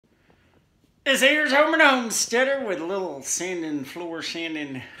This here's Homesteader with a little floor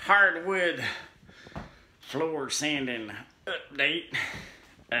sanding, hardwood floor sanding update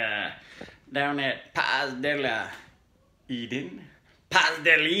down at Paz de Eden,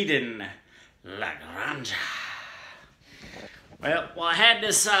 La Granja. Well, I had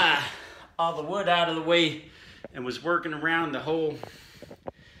this all the wood out of the way and was working around the hole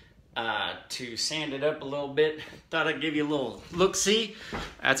to sand it up a little bit. Thought I'd give you a little look-see.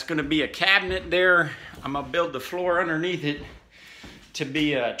 That's going to be a cabinet there. I'm going to build the floor underneath it to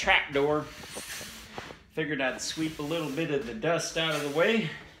be a trapdoor. Figured I'd sweep a little bit of the dust out of the way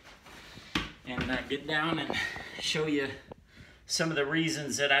and get down and show you some of the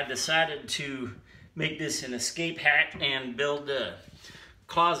reasons that I decided to make this an escape hatch and build a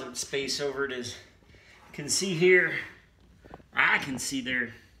closet space over it. As you can see here, I can see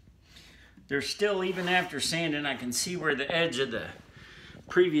there's still, even after sanding, I can see where the edge of the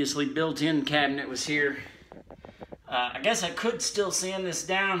previously built-in cabinet was here. I guess I could still sand this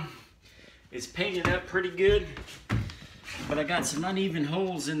down. It's painted up pretty good, but I got some uneven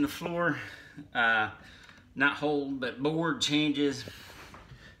holes in the floor. Not hole, but board changes.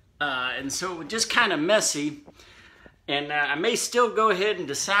 And so just kind of messy. And I may still go ahead and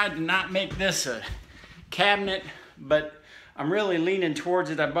decide to not make this a cabinet, but I'm really leaning towards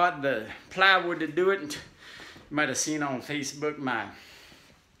it. I bought the plywood to do it. And you might have seen on Facebook my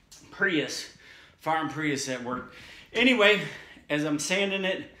farm Prius at work. Anyway, as I'm sanding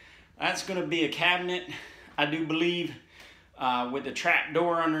it, that's going to be a cabinet, I do believe, with a trap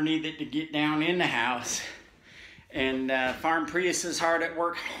door underneath it to get down in the house. And farm Prius is hard at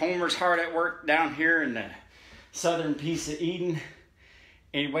work. Homer's hard at work down here in the southern piece of Eden.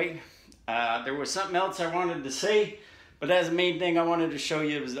 Anyway, there was something else I wanted to say, but that's the main thing I wanted to show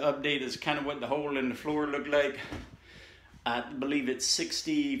you. Was the update is kind of what the hole in the floor looked like. I believe it's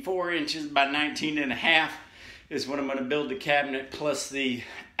 64 inches by 19 and a half is what I'm going to build the cabinet, plus the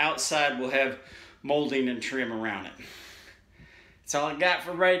outside will have molding and trim around it. That's all I got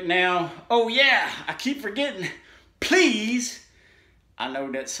for right now. Oh yeah, I keep forgetting. Please, I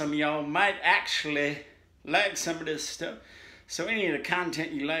know that some of y'all might actually like some of this stuff. So any of the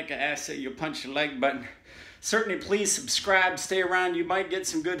content you like, I ask that you punch the like button. Certainly please subscribe, stay around. You might get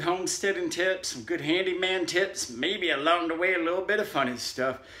some good homesteading tips, some good handyman tips, maybe along the way a little bit of funny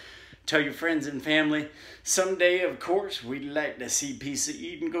stuff. Tell your friends and family. Someday, of course, we'd like to see Piece of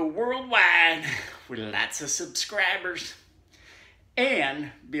Eden go worldwide with lots of subscribers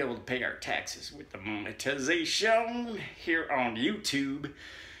and be able to pay our taxes with the monetization here on YouTube.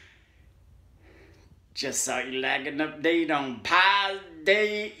 Just saw you like an update on Paz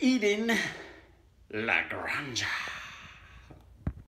de Eden, La Granja.